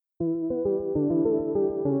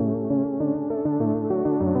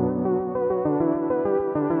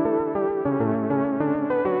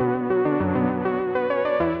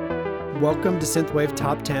Welcome to Synthwave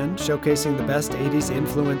Top 10, showcasing the best 80s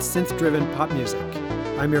influenced synth-driven pop music.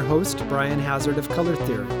 I'm your host, Brian Hazard of Color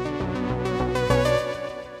Theory.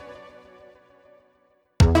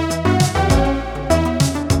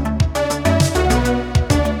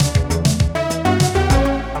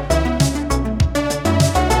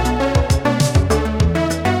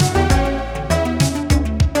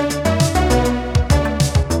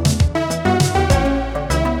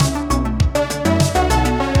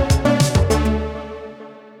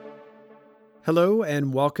 Hello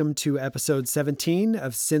and welcome to episode 17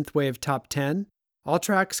 of Synthwave Top 10. All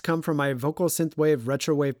tracks come from my Vocal Synthwave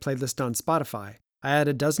Retrowave playlist on Spotify. I add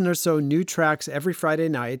a dozen or so new tracks every Friday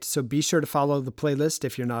night, so be sure to follow the playlist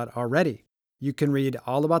if you're not already. You can read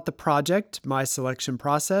all about the project, my selection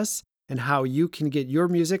process, and how you can get your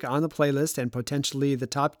music on the playlist and potentially the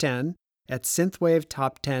top 10 at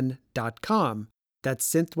synthwavetop10.com. That's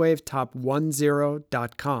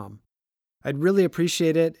synthwavetop10.com. I'd really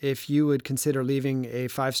appreciate it if you would consider leaving a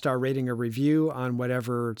 5-star rating or review on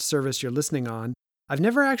whatever service you're listening on. I've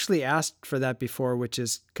never actually asked for that before, which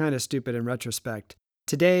is kind of stupid in retrospect.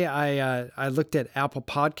 Today, I looked at Apple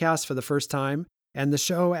Podcasts for the first time, and the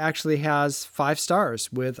show actually has 5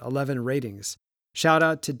 stars with 11 ratings. Shout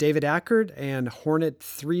out to David Ackert and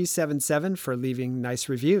Hornet377 for leaving nice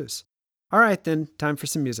reviews. All right, then, time for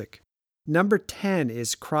some music. Number 10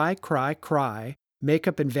 is Cry, Cry, Cry,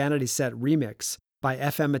 Makeup and Vanity Set Remix by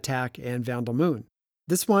FM Attack and Vandal Moon.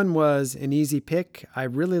 This one was an easy pick. I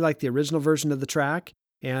really like the original version of the track,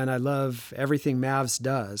 and I love everything Mavs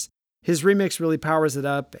does. His remix really powers it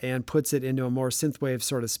up and puts it into a more synthwave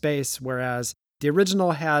sort of space, whereas the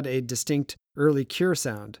original had a distinct early Cure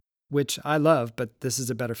sound, which I love, but this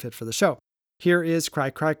is a better fit for the show. Here is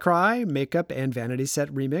Cry, Cry, Cry, Makeup and Vanity Set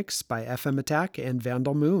Remix by FM Attack and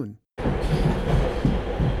Vandal Moon.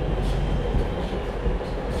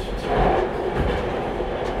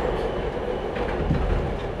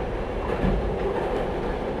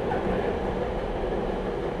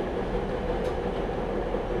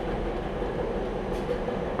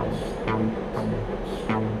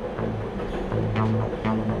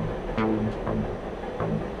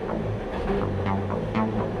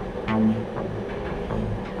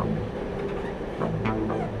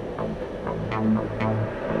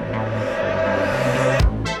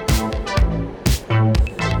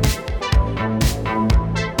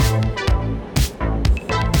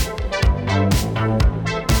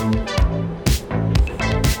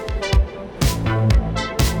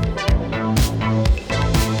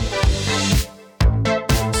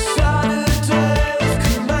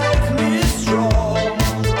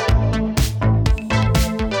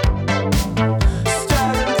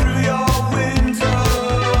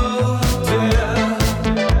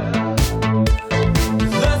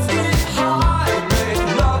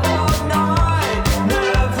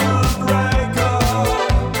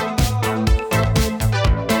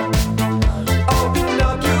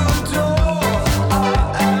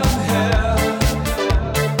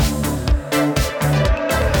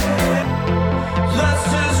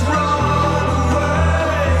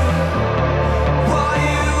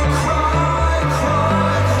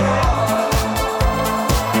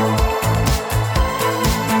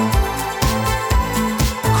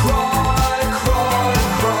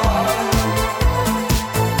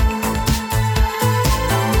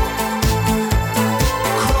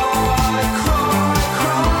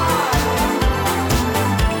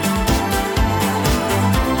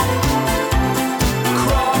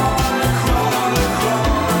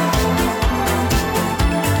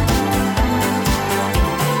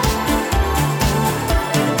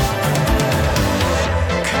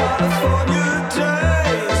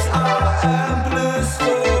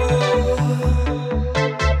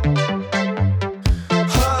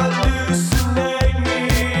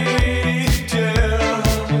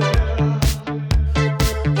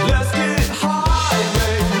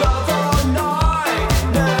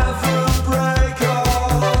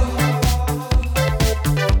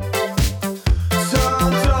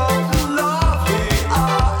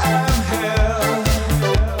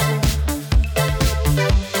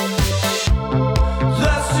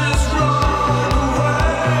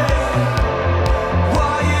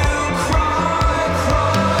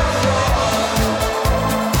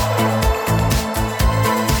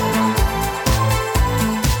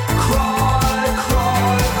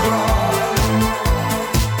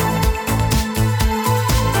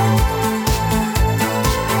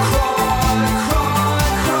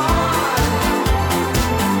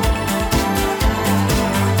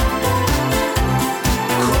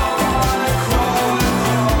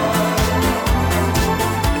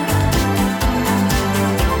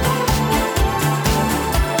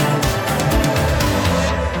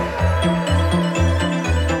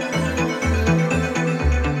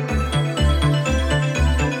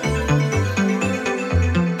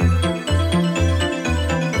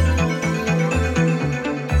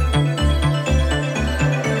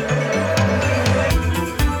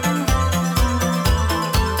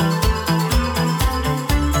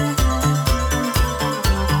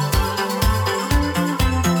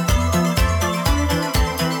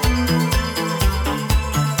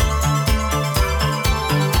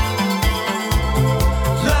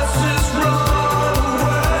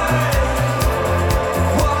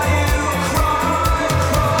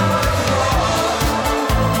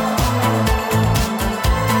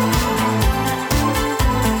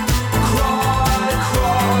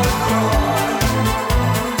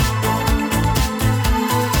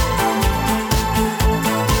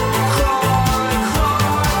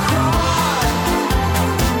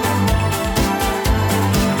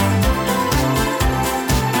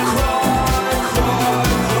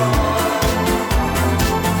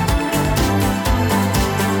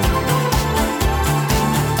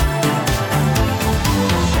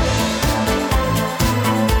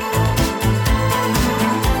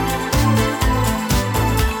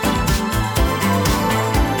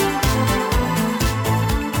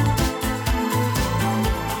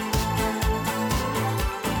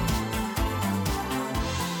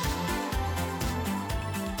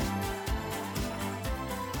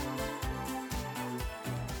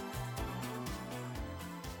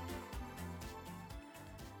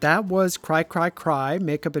 That was Cry Cry Cry,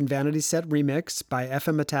 Makeup and Vanity Set Remix by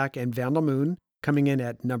FM Attack and Vandal Moon, coming in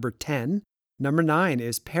at number 10. Number 9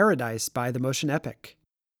 is Paradise by The Motion Epic.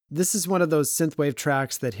 This is one of those synthwave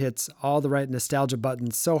tracks that hits all the right nostalgia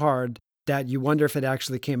buttons so hard that you wonder if it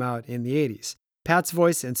actually came out in the 80s. Pat's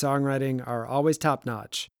voice and songwriting are always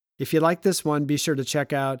top-notch. If you like this one, be sure to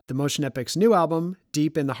check out The Motion Epic's new album,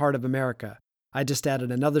 Deep in the Heart of America. I just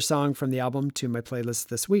added another song from the album to my playlist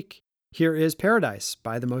this week. Here is Paradise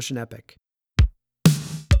by The Motion Epic.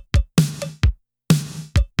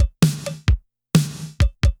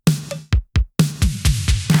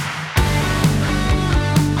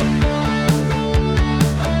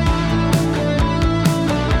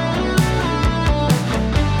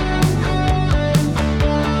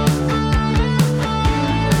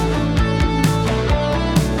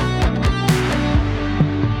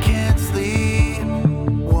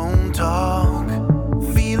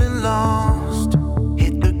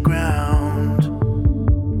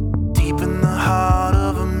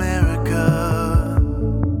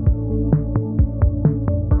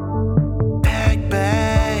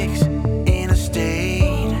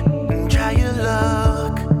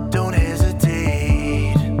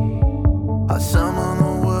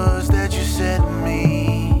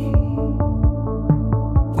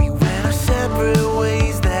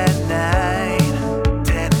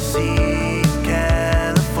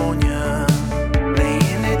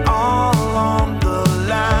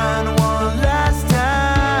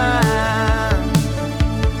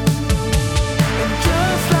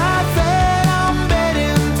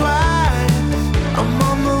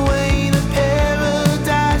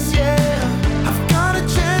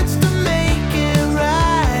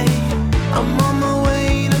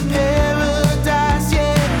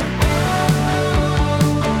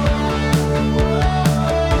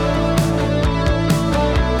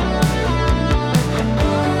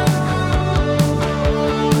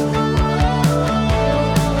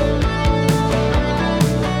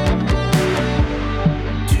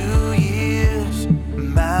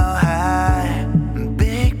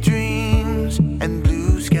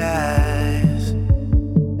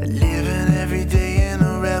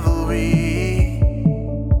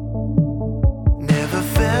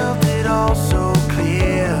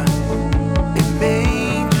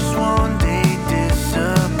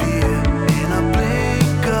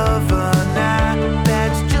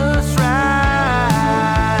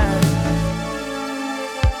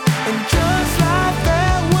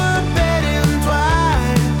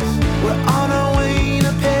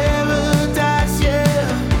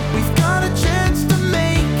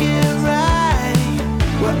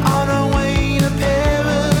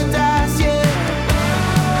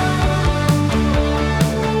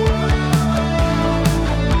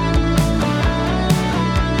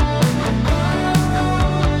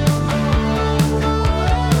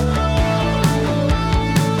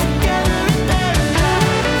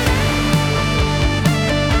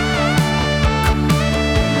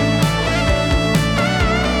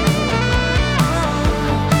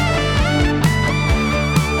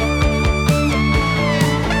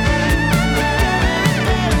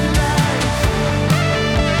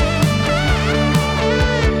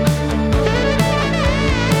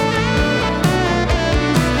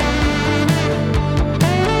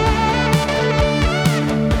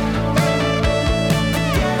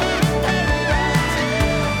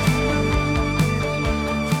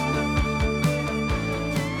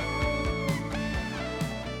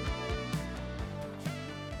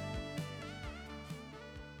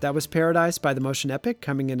 That was Paradise by The Motion Epic,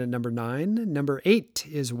 coming in at number 9. Number 8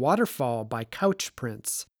 is Waterfall by Couch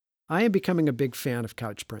Prince. I am becoming a big fan of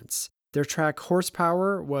Couch Prince. Their track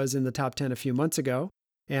Horsepower was in the top 10 a few months ago,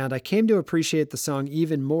 and I came to appreciate the song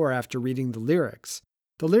even more after reading the lyrics.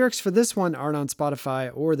 The lyrics for this one aren't on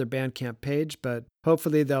Spotify or their Bandcamp page, but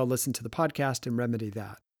hopefully they'll listen to the podcast and remedy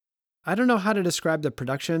that. I don't know how to describe the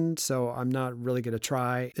production, so I'm not really going to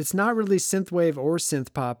try. It's not really synthwave or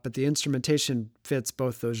synthpop, but the instrumentation fits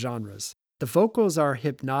both those genres. The vocals are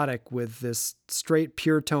hypnotic with this straight,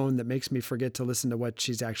 pure tone that makes me forget to listen to what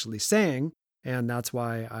she's actually saying, and that's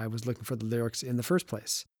why I was looking for the lyrics in the first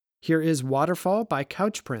place. Here is Waterfall by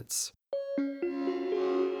Couch Prince.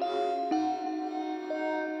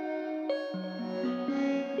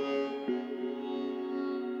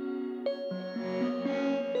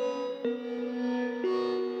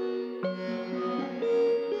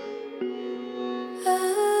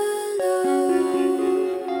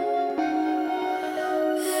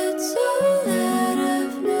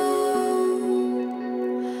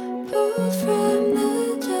 From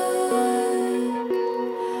the dark,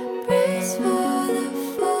 brace for the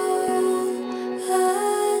fall.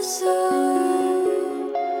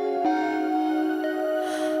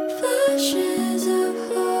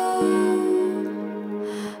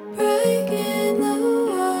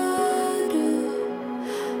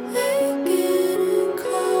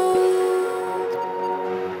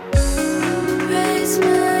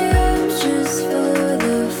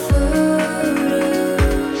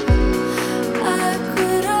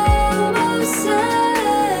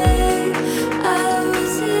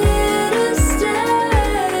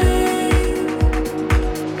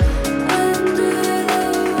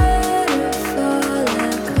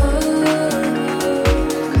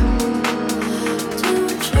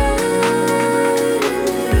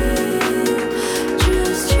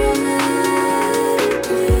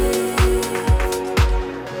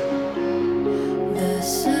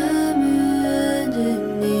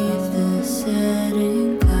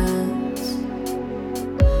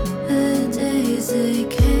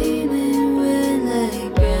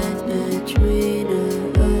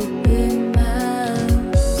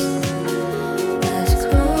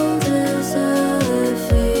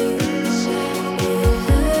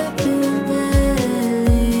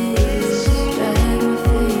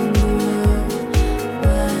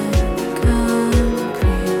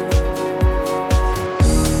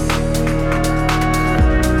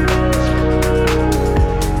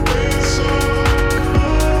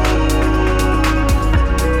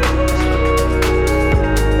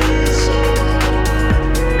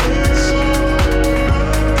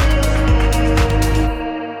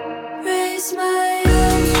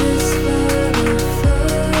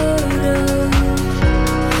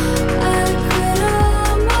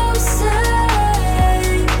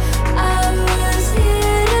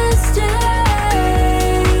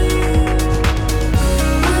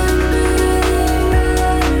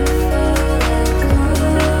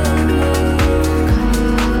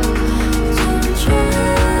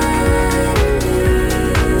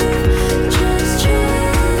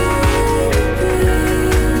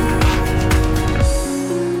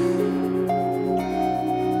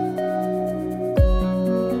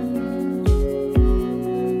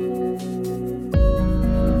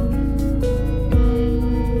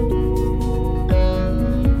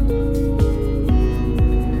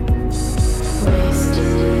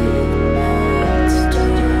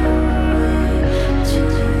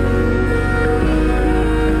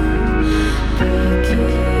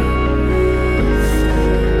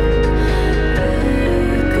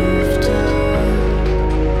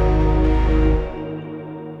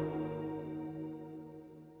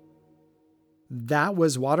 That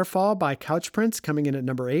was Waterfall by Couch Prince, coming in at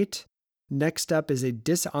number 8. Next up is a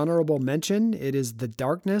dishonorable mention. It is The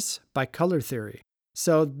Darkness by Color Theory.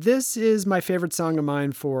 So this is my favorite song of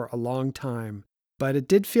mine for a long time, but it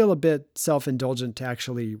did feel a bit self-indulgent to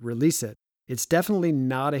actually release it. It's definitely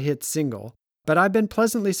not a hit single, but I've been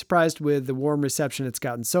pleasantly surprised with the warm reception it's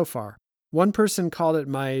gotten so far. One person called it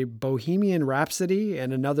my Bohemian Rhapsody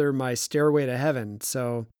and another my Stairway to Heaven,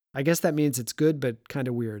 so I guess that means it's good but kind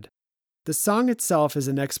of weird. The song itself is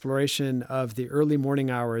an exploration of the early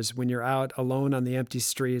morning hours when you're out alone on the empty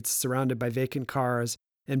streets, surrounded by vacant cars,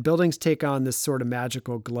 and buildings take on this sort of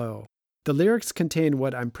magical glow. The lyrics contain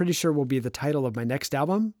what I'm pretty sure will be the title of my next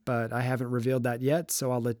album, but I haven't revealed that yet,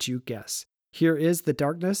 so I'll let you guess. Here is The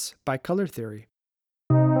Darkness by Color Theory.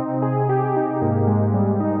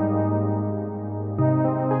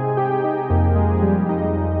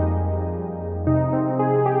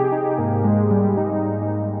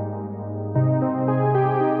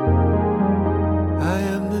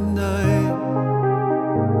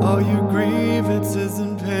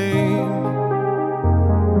 And pain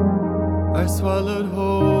are swallowed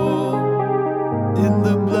whole in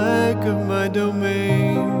the black of my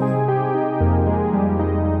domain.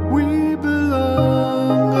 We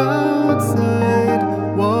belong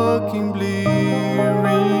outside, walking bleary-eyed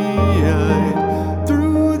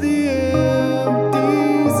through the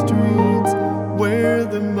empty streets where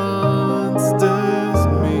the monsters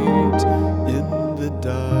meet in the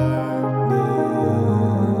dark.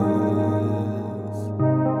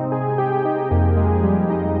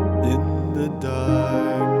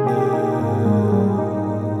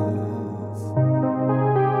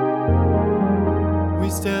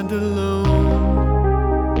 Stand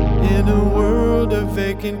alone in a world of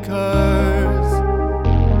vacant cars.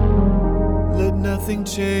 Let nothing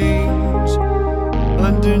change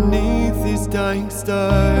underneath these dying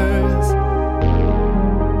stars.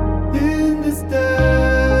 In the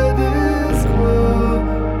status quo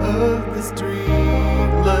of the street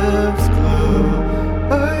lamps glow,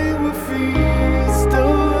 I will feast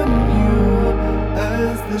on you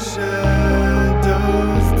as the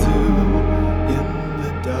shadows do.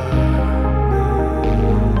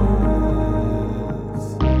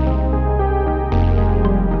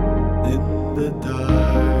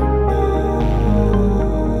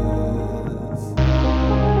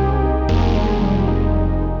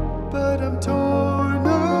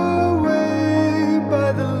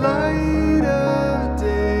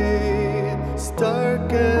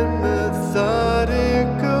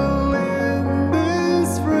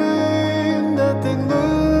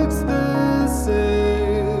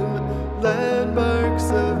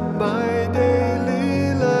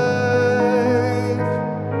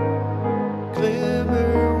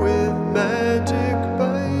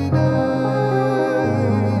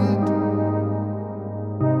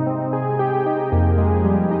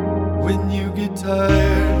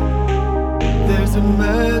 There's a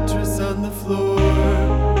mattress on the floor.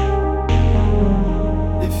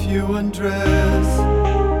 If you undress,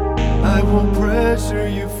 I won't pressure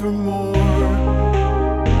you for more.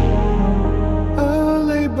 I'll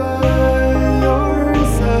lay by your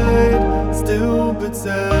side, still but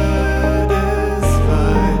satisfied,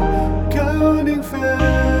 counting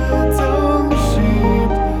phantom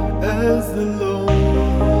sheep as the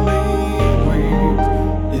lonely weep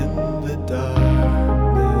in the darkness.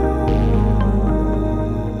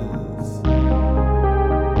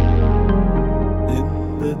 In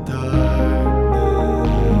the darkness.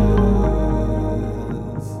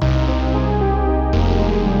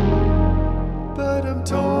 But I'm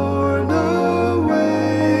torn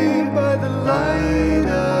away by the light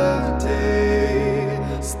of day,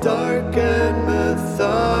 stark and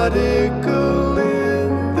methodical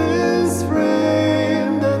in this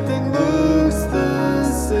frame. Nothing looks the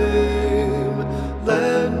same.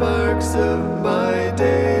 Landmarks of my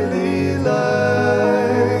daily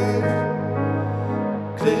life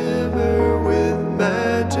glimmer with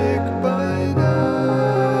magic by night.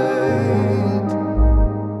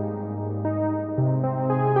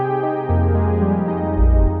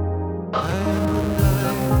 I am the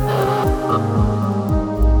night.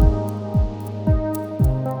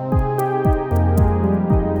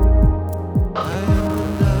 I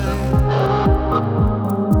am the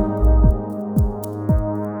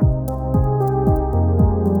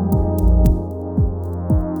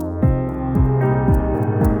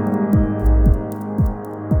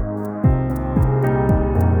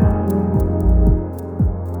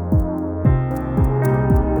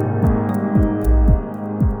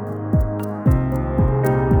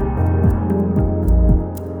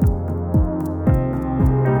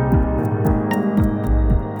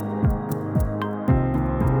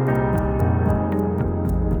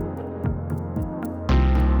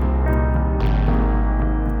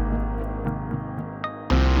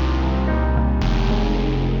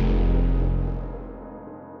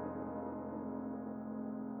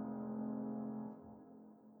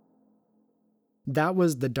That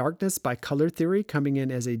was The Darkness by Color Theory, coming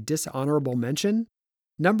in as a dishonorable mention.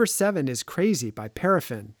 Number 7 is Crazy by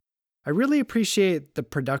Paraffin. I really appreciate the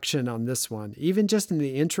production on this one. Even just in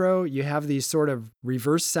the intro, you have these sort of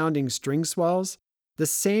reverse-sounding string swells. The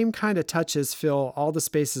same kind of touches fill all the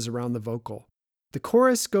spaces around the vocal. The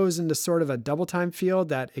chorus goes into sort of a double-time feel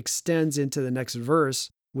that extends into the next verse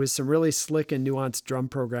with some really slick and nuanced drum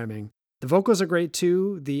programming. The vocals are great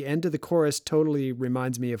too. The end of the chorus totally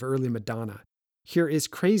reminds me of early Madonna. Here is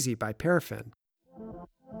Crazy by Paraffin.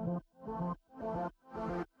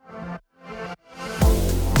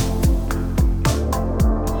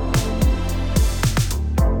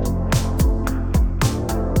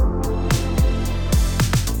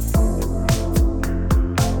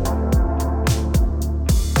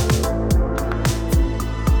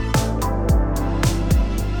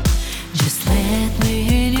 Just let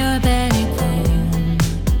me in your panic room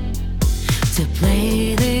to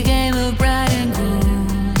play the game of bride and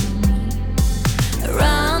groom.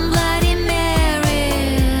 Around Bloody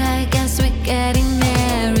Mary, I guess we're getting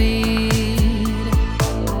married.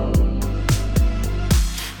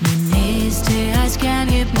 No nasty eyes can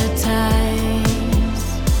hypnotize.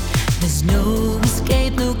 There's no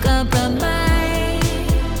escape, no compromise.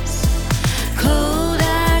 Cold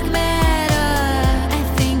dark matter, I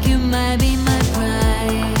think you might be my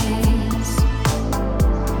prize.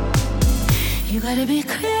 You gotta be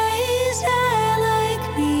crazy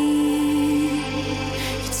like me.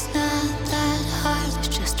 It's not that hard,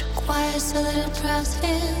 it just requires a little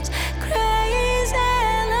practice. Crazy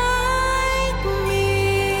like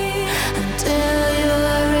me until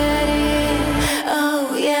you're ready.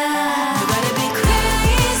 Oh yeah. You gotta be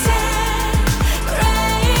crazy,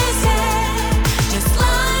 crazy. Just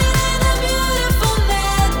lying in a beautiful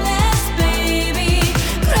madness, baby.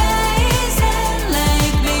 Crazy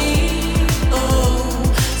like me. Oh,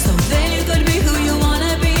 so then you could be who you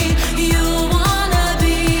wanna be. You wanna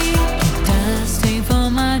be. Keep dusting for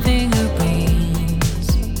my fingerprints.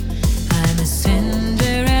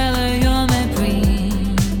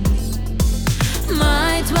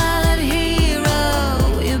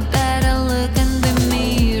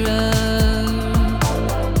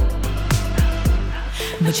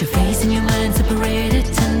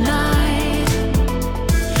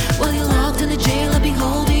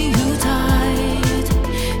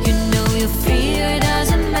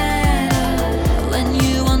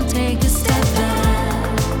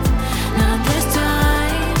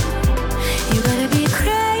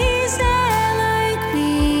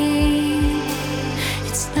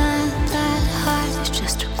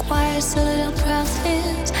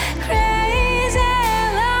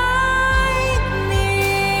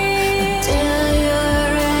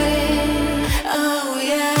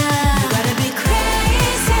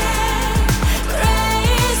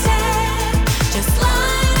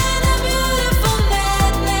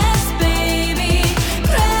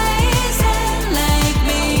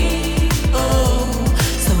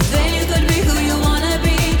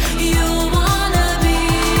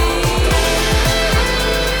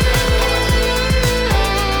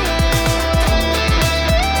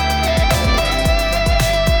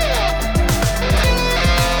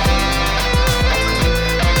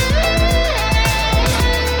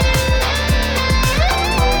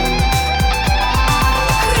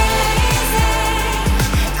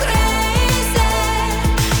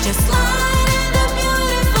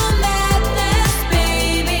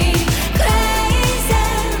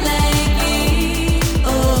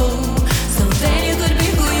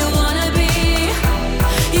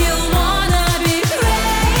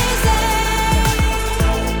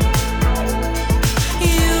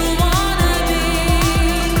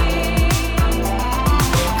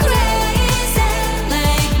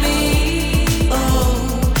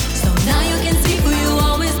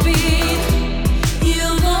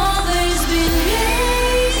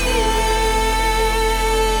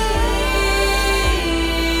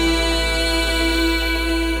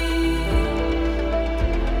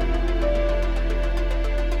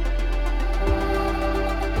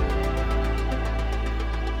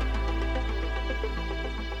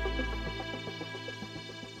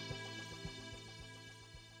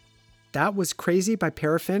 That was Crazy by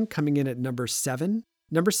Paraffin, coming in at number 7.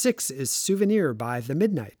 Number 6 is Souvenir by The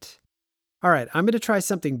Midnight. All right, I'm going to try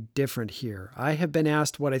something different here. I have been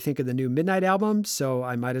asked what I think of the new Midnight album, so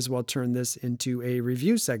I might as well turn this into a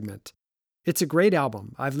review segment. It's a great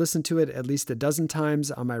album. I've listened to it at least a dozen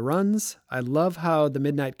times on my runs. I love how The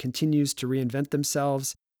Midnight continues to reinvent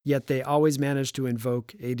themselves, yet they always manage to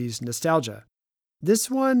invoke 80s nostalgia.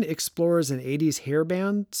 This one explores an 80s hair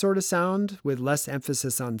band sort of sound with less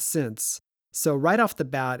emphasis on synths. So right off the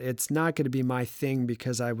bat, it's not going to be my thing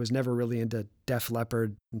because I was never really into Def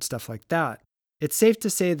Leppard and stuff like that. It's safe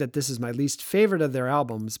to say that this is my least favorite of their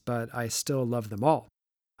albums, but I still love them all.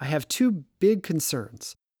 I have 2 big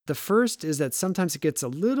concerns. The first is that sometimes it gets a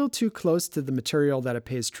little too close to the material that it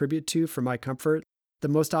pays tribute to for my comfort. The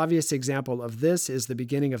most obvious example of this is the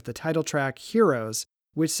beginning of the title track, Heroes,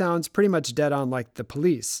 which sounds pretty much dead on like The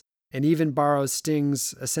Police, and even borrows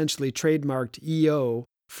Sting's essentially trademarked EO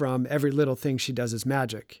from Every Little Thing She Does Is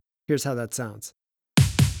Magic. Here's how that sounds.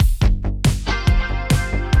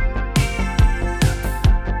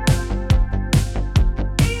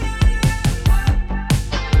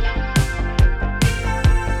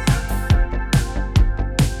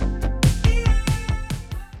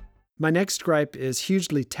 My next gripe is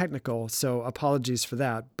hugely technical, so apologies for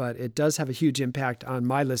that, but it does have a huge impact on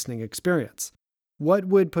my listening experience. What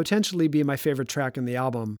would potentially be my favorite track in the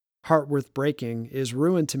album, Heart Worth Breaking, is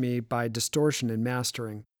ruined to me by distortion and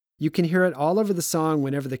mastering. You can hear it all over the song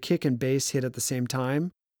whenever the kick and bass hit at the same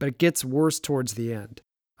time, but it gets worse towards the end.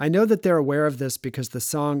 I know that they're aware of this because the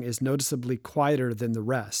song is noticeably quieter than the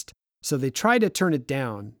rest, so they tried to turn it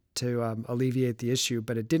down to alleviate the issue,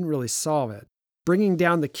 but it didn't really solve it. Bringing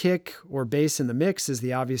down the kick or bass in the mix is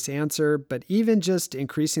the obvious answer, but even just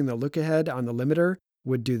increasing the look ahead on the limiter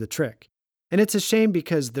would do the trick. And it's a shame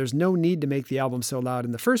because there's no need to make the album so loud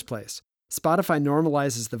in the first place. Spotify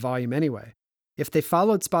normalizes the volume anyway. If they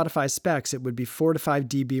followed Spotify's specs, it would be 4 to 5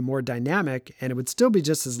 dB more dynamic, and it would still be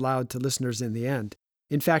just as loud to listeners in the end.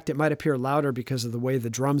 In fact, it might appear louder because of the way the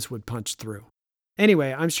drums would punch through.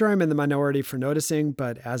 Anyway, I'm sure I'm in the minority for noticing,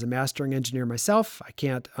 but as a mastering engineer myself, I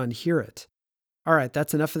can't unhear it. All right,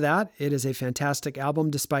 that's enough of that. It is a fantastic album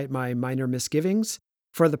despite my minor misgivings.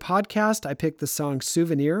 For the podcast, I picked the song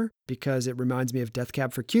Souvenir because it reminds me of Death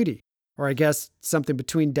Cab for Cutie, or I guess something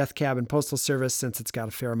between Death Cab and Postal Service since it's got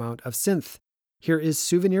a fair amount of synth. Here is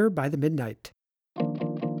Souvenir by The Midnight.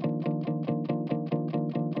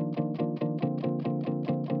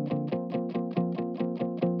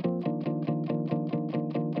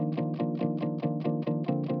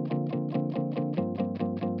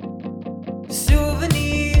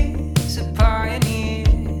 Souvenirs of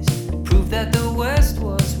pioneers prove that the West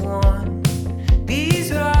was one.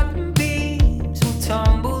 These rotten beams will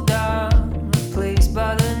tumble down, replaced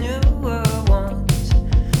by the newer ones.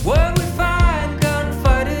 What we find,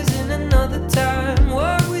 gunfighters in another time.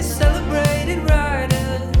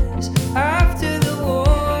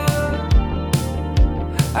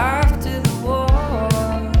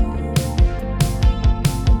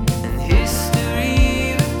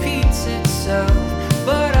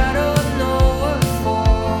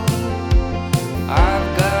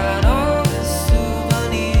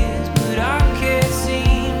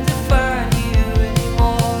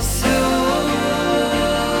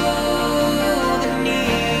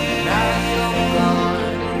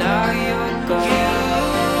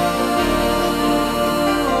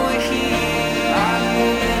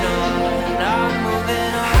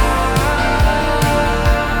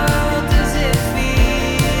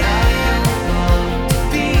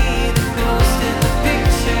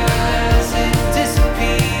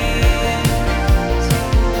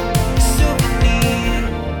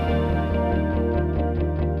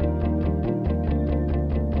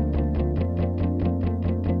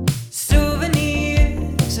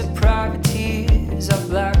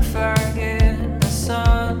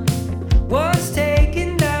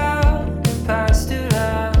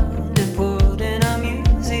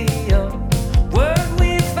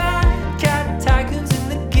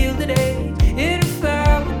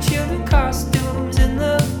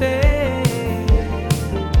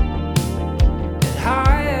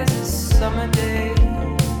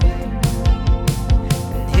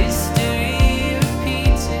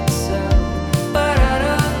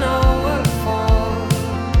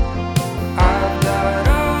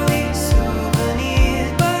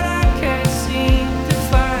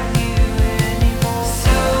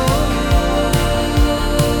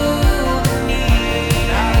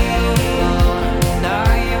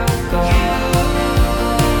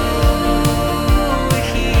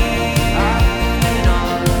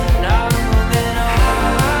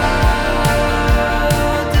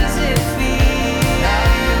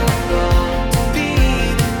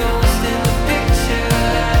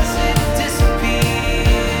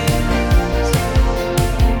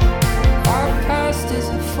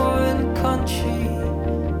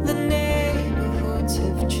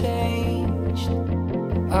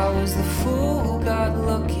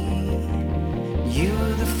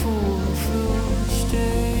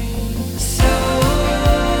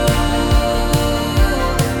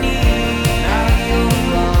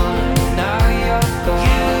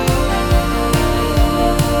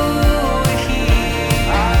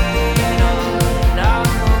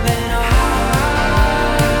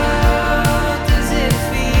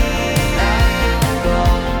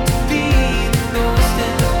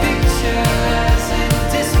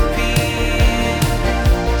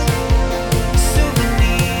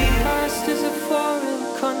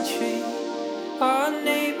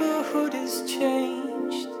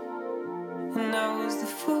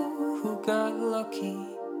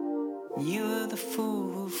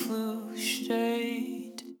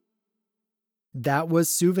 That was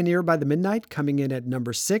Souvenir by the Midnight, coming in at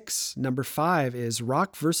number 6. Number 5 is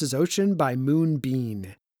Rock vs. Ocean by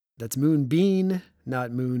Moonbeam. That's Moonbeam, not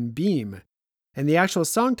Moonbeam. And the actual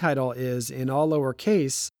song title is, in all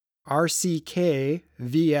lowercase,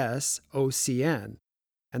 RCKVSOCN.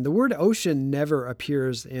 And the word ocean never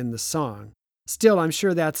appears in the song. Still, I'm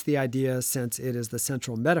sure that's the idea since it is the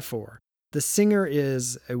central metaphor. The singer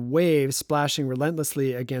is a wave splashing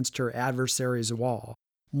relentlessly against her adversary's wall.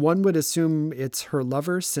 One would assume it's her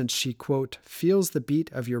lover since she, quote, feels the beat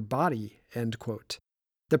of your body, end quote.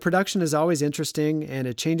 The production is always interesting and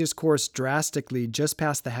it changes course drastically just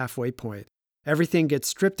past the halfway point. Everything gets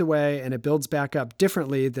stripped away and it builds back up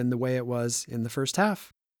differently than the way it was in the first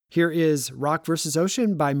half. Here is Rock vs.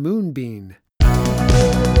 Ocean by Moonbeam.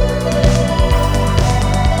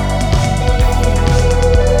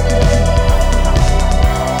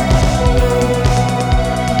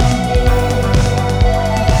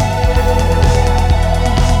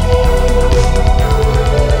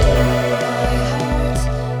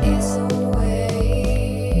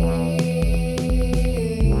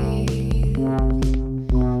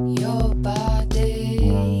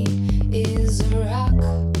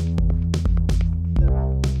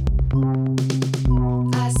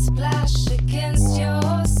 I splash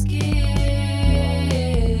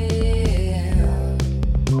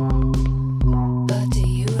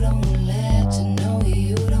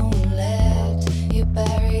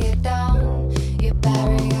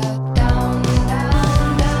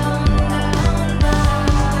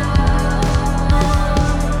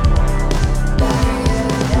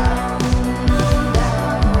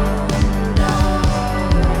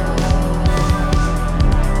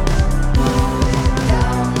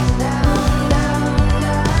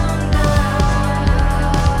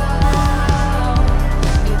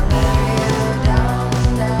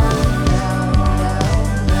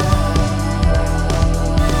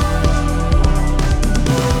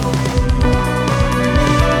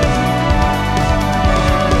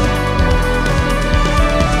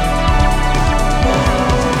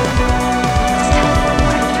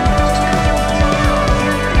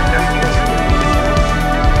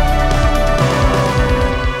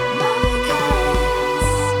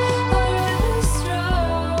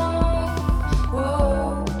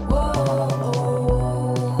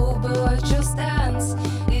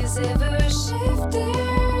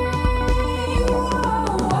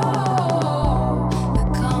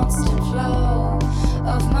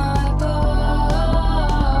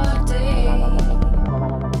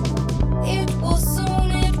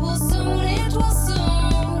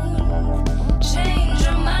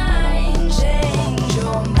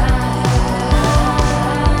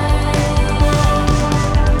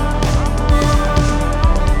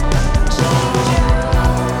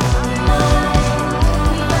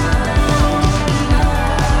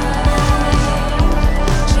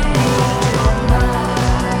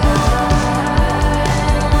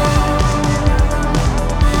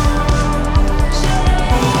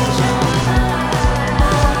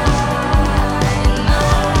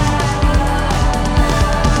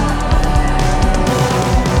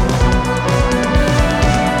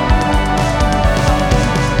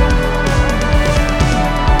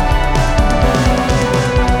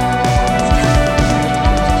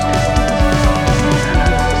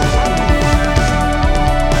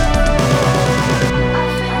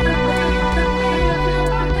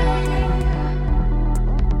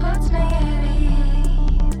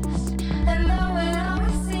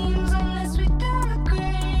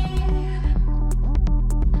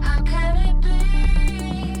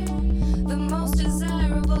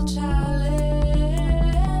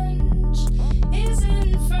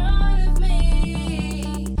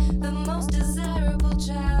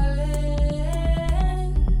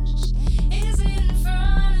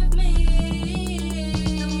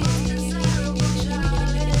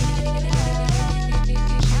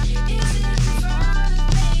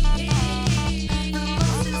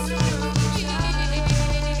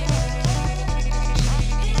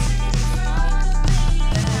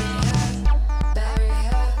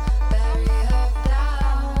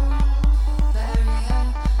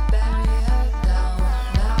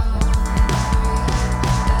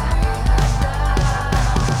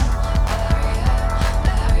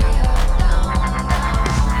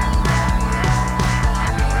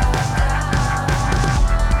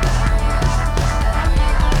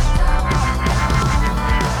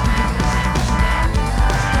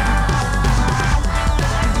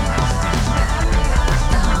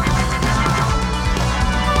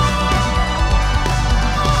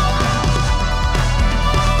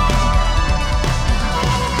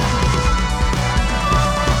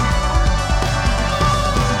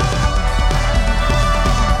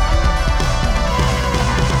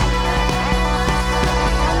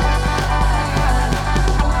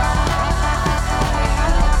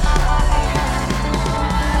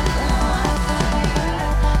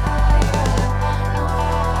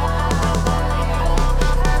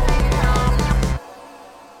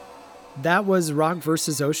That was Rock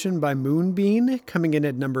vs. Ocean by Moonbeam, coming in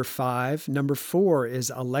at number 5. Number 4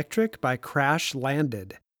 is Electric by Crash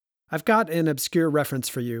Landed. I've got an obscure reference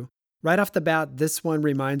for you. Right off the bat, this one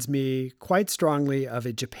reminds me quite strongly of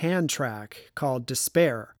a Japan track called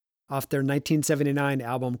Despair off their 1979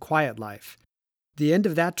 album Quiet Life. The end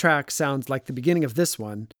of that track sounds like the beginning of this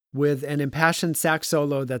one, with an impassioned sax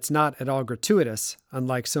solo that's not at all gratuitous,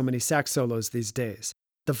 unlike so many sax solos these days.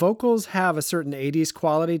 The vocals have a certain 80s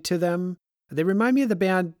quality to them. They remind me of the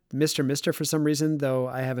band Mr. Mister for some reason, though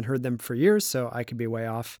I haven't heard them for years, so I could be way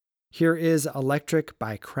off. Here is Electric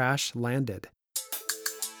by Crash Landed.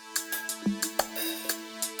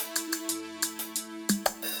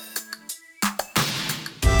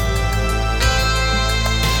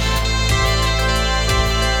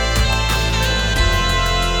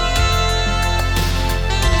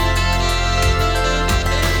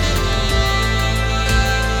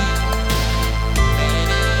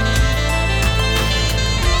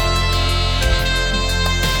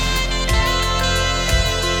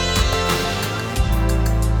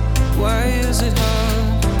 Why is it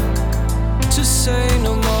hard to say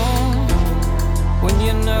no more when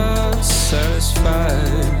you're not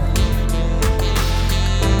satisfied?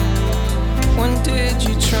 When did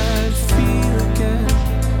you try to feel again?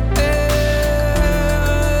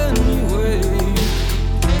 Anyway,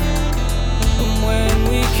 and when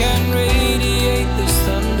we can radiate this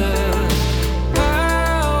thunder,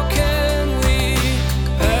 how can we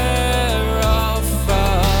pair off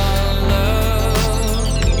our love?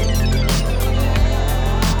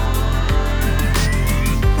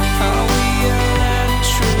 Are we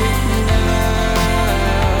electric now?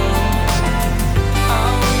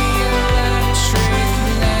 Are we electric now? Are we electric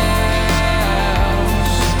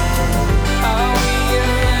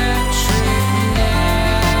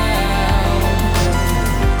now?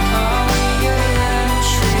 Are we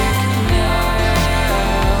electric now?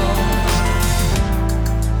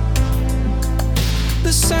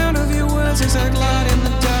 The sound of your words is like light in the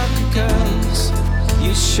dark because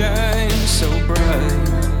you shine so bright.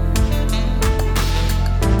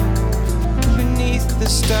 Beneath the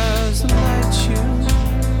stars that light you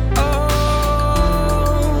always.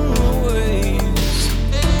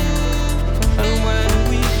 And when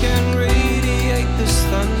we can radiate this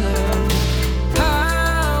thunder,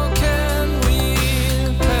 how can we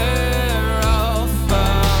pair off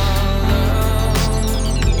our love?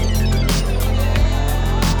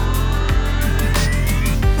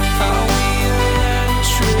 Are we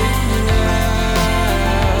electric now?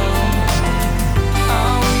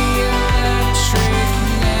 Are we electric now? Are we electric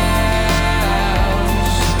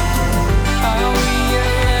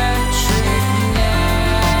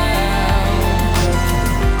now?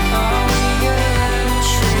 Are we electric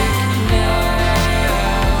now?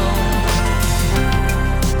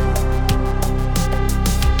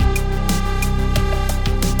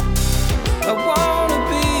 I wanna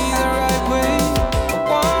be the right way. I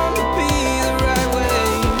wanna be the right way.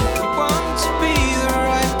 I want to be the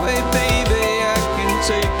right way, baby. I can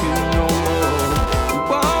take it no more. I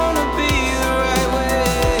wanna be the right way.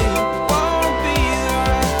 I wanna be the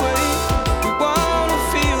right way. I wanna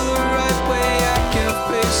feel the right way. I can't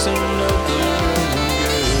face another girl.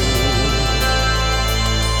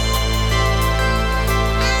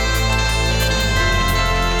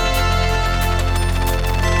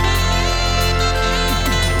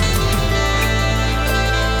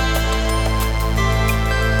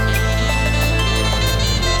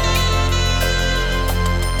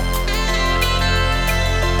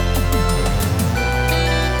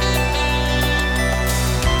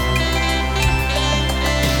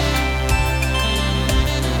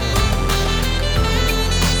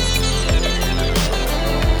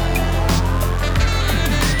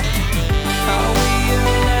 Are we electric now? Are we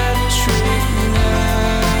electric now?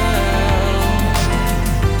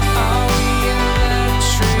 Are we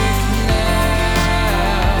electric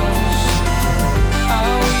now?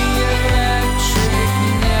 Are we electric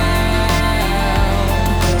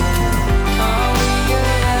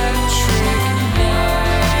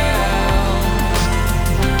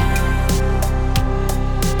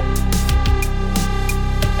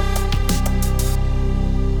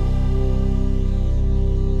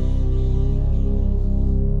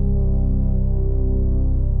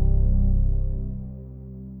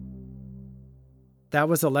That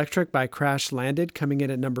was Electric by Crash Landed, coming in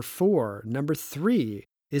at number 4. Number 3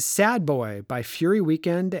 is Sad Boy by Fury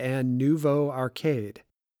Weekend and Nouveau Arcade.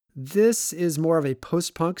 This is more of a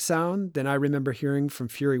post-punk sound than I remember hearing from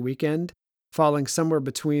Fury Weekend, falling somewhere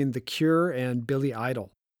between The Cure and Billy Idol.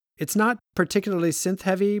 It's not particularly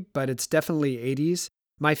synth-heavy, but it's definitely 80s,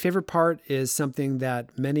 My favorite part is something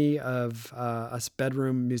that many of us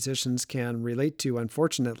bedroom musicians can relate to,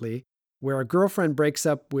 unfortunately, where a girlfriend breaks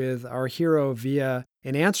up with our hero via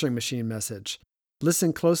an answering machine message.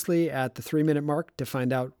 Listen closely at the 3-minute mark to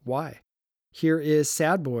find out why. Here is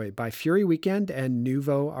Sad Boy by Fury Weekend and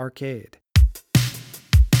Nouveau Arcade.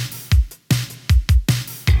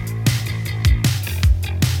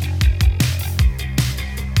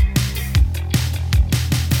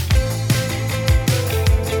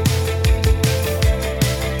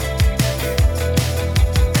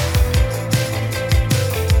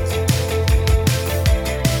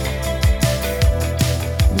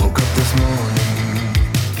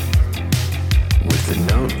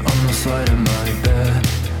 Side of my bed,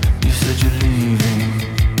 you said you're leaving.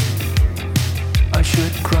 I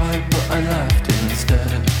should cry, but I laughed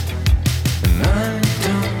instead. And I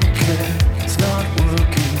don't care, it's not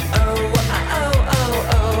working. Oh, oh, oh,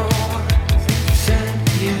 oh. You said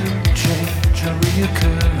you change, are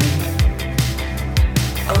reoccurring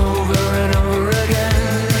over and over again.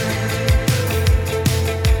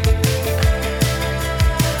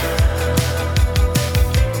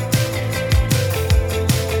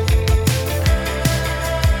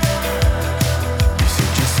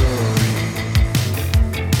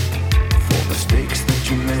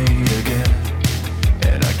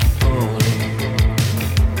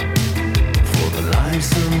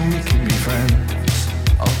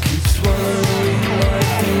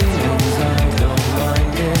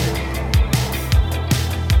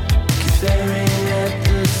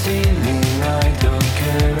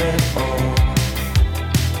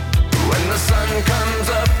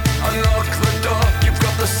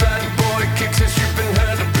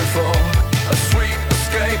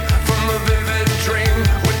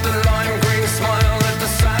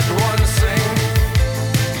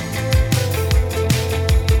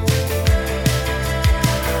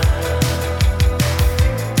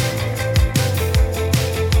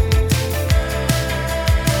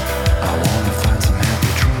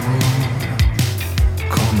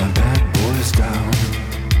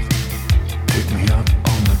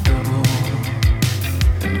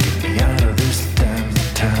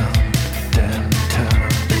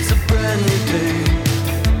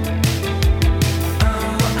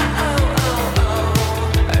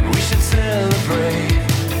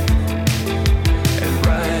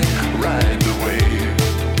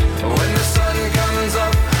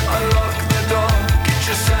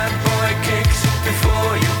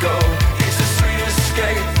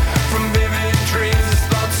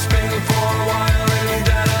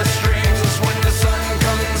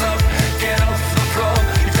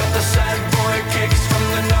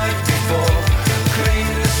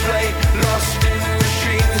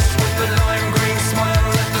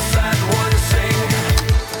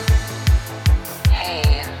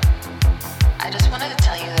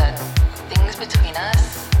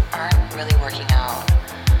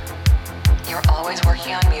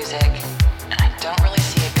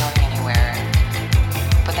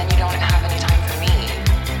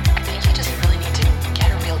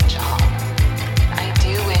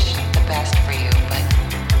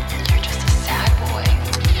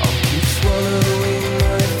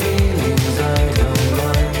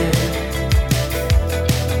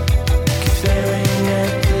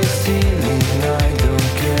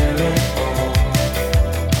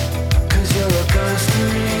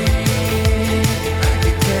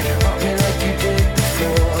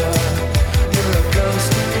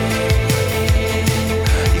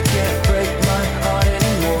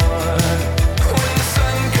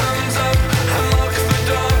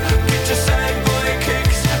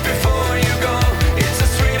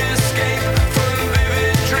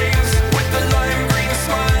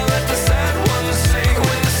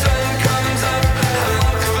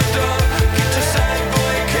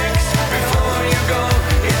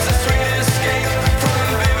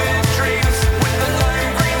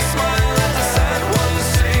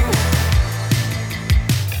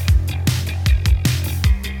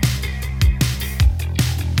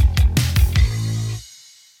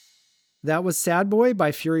 That was Sad Boy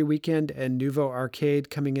by Fury Weekend and Nouveau Arcade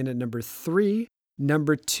coming in at number 3.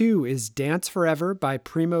 Number 2 is Dance Forever by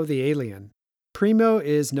Primo the Alien. Primo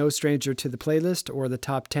is no stranger to the playlist or the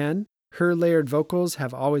top 10. Her layered vocals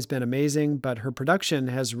have always been amazing, but her production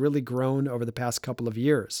has really grown over the past couple of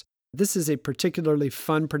years. This is a particularly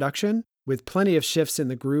fun production with plenty of shifts in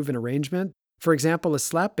the groove and arrangement. For example, a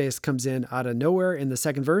slap bass comes in out of nowhere in the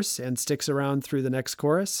second verse and sticks around through the next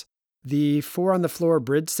chorus. The 4 on the Floor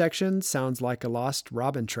bridge section sounds like a Lost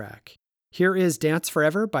Robin track. Here is Dance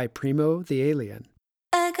Forever by Primo the Alien.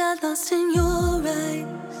 I got lost in your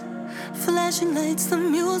eyes, Flashing lights, the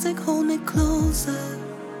music hold me closer.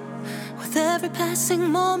 With every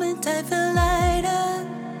passing moment I feel lighter,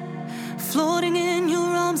 floating in your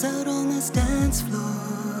arms out on this dance floor.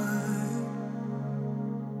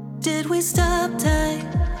 Did we stop time?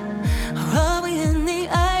 Or are we in the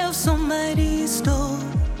eye of some mighty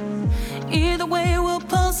storm? Either way we're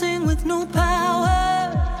pulsing with no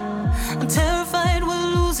power. I'm terrified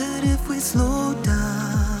we'll lose it if we slow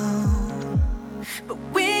down. But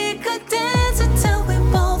we could dance until we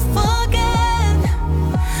both forget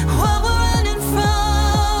what we're running from.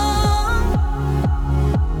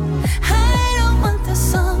 I don't want the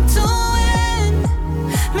song to end.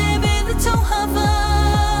 Maybe the two of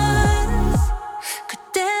us could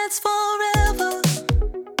dance forever.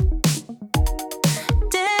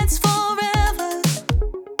 Dance forever.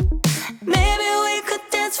 Maybe we could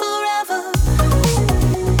dance forever.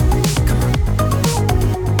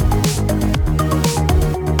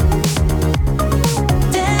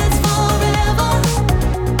 Dance forever.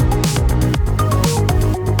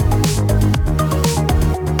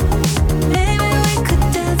 Maybe we could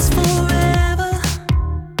dance forever.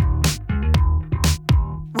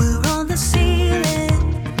 We're on the ceiling,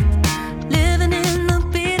 living in the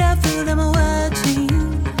beat. I feel them watching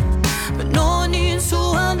you, but no one needs to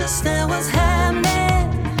understand what's happening.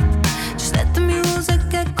 Just let the music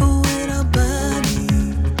echo in our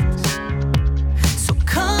bodies. So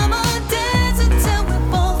come on, dance until we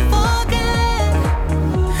both forget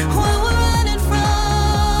what we're running from.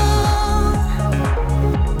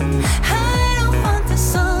 I don't want the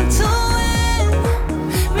song to end.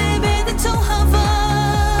 Maybe the two of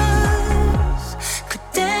us could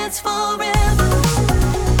dance forever.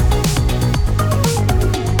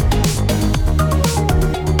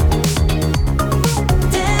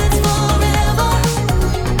 Dance forever.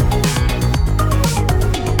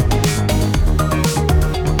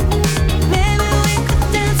 Maybe we could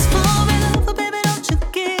dance forever. Baby, don't you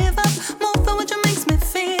give up. Moving with you makes me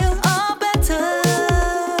feel all better.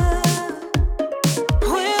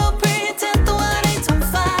 We'll pretend the world ain't on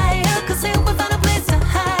fire, 'cause here we found a place to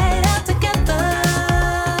hide out together.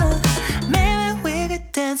 Maybe we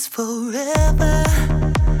could dance forever.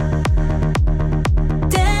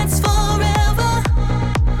 Dance forever.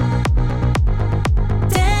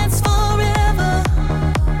 Dance forever.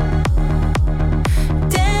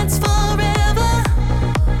 Dance forever.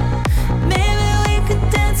 Maybe we could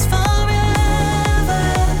dance forever.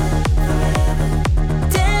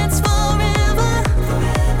 Dance forever.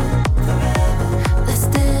 Let's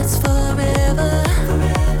dance forever.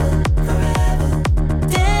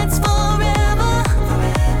 Dance forever.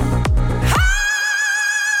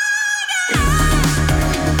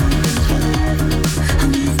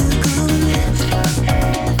 I'm never going.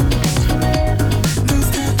 Don't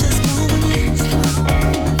stop, just moving.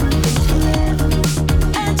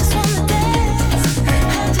 I just wanna dance. I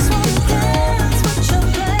just wanna dance with your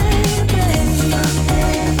baby.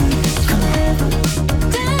 Come on,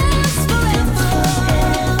 dance forever.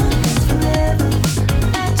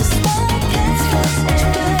 I just wanna dance with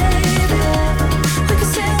your baby. We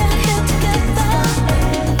could stay right here together.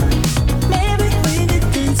 Maybe we could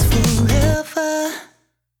dance forever.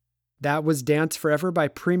 That was Dance Forever by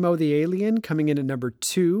Primo the Alien, coming in at number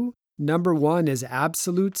 2. Number 1 is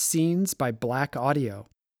Absolute Scenes by Black Audio.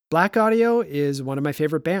 Black Audio is one of my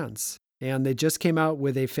favorite bands, and they just came out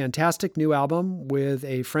with a fantastic new album with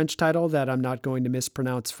a French title that I'm not going to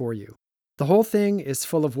mispronounce for you. The whole thing is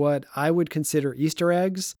full of what I would consider Easter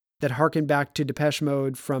eggs that harken back to Depeche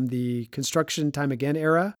Mode from the Construction Time Again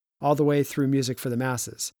era, all the way through Music for the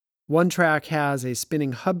Masses. One track has a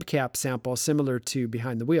spinning hubcap sample similar to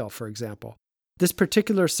Behind the Wheel, for example. This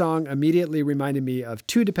particular song immediately reminded me of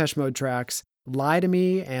two Depeche Mode tracks, Lie to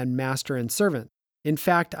Me and Master and Servant. In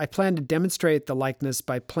fact, I plan to demonstrate the likeness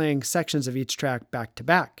by playing sections of each track back to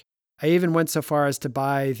back. I even went so far as to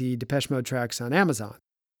buy the Depeche Mode tracks on Amazon.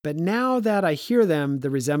 But now that I hear them, the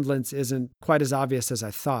resemblance isn't quite as obvious as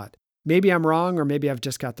I thought. Maybe I'm wrong, or maybe I've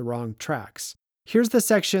just got the wrong tracks. Here's the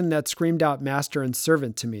section that screamed out Master and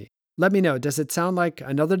Servant to me. Let me know, does it sound like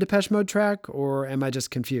another Depeche Mode track, or am I just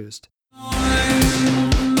confused?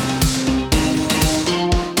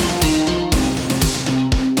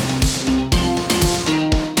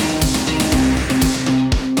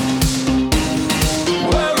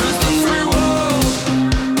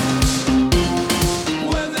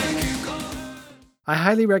 I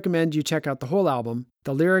highly recommend you check out the whole album.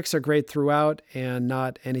 The lyrics are great throughout and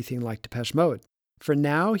not anything like Depeche Mode. For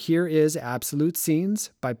now, here is Absolute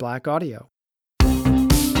Scenes by Black Audio.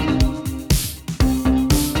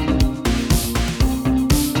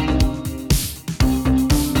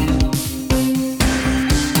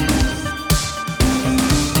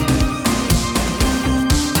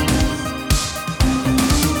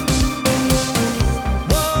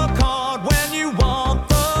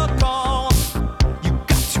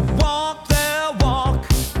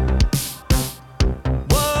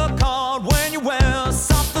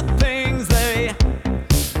 something things they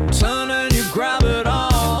turn and you grab it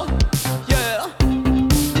all. Yeah.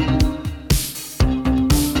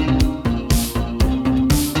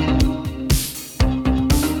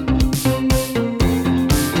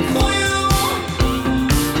 For you,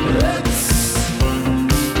 it's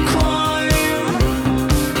crime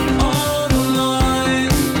on the line.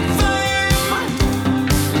 Fame,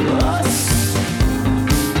 us,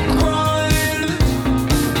 crime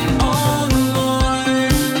on the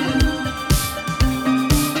line.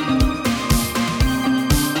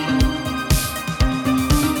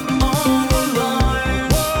 On the line.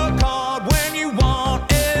 Work hard when you want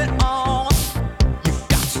it all. You've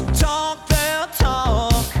got to talk their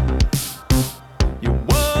talk. You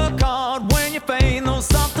work hard when you feign those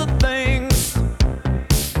softer things.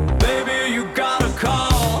 Baby, you gotta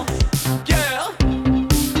call. Yeah.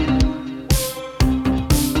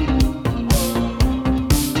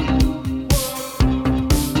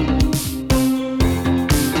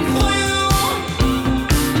 For you,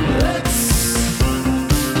 it's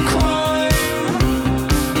crime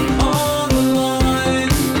on the line.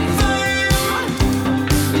 Fame,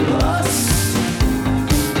 us,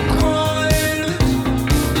 crime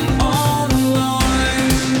on the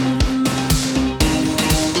line.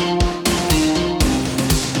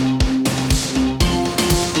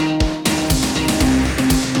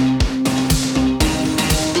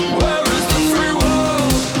 Where is the free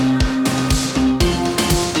world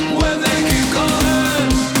when they keep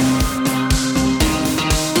calling?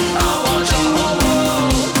 I want your whole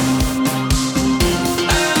world,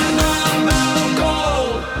 and I'm out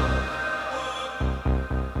gold.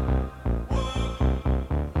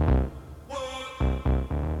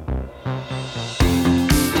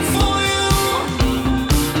 For you,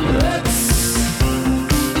 it's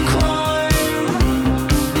crime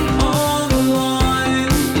on the line.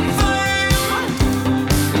 Fame,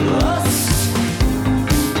 us,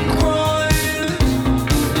 crime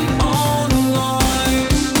on the line.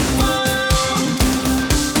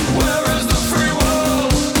 Where is the free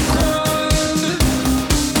world? Crime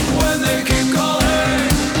when they keep calling.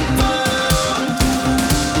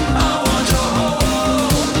 I want your whole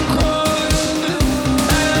world, crime,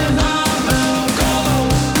 and I'm out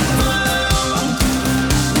gold.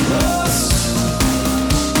 Us,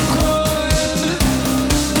 crime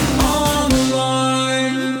on the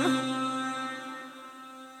line.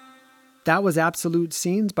 That was Absolute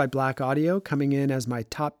Scenes by Black Audio, coming in as my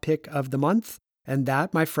top pick of the month. And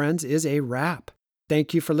that, my friends, is a wrap.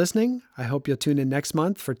 Thank you for listening. I hope you'll tune in next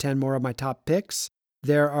month for 10 more of my top picks.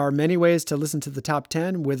 There are many ways to listen to the top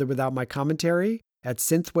 10 with or without my commentary at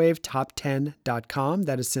synthwavetop10.com.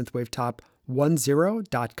 That is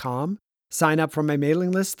synthwavetop10.com. Sign up for my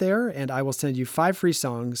mailing list there, and I will send you 5 free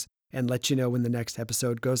songs and let you know when the next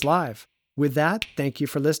episode goes live. With that, thank you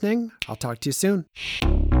for listening. I'll talk to you soon.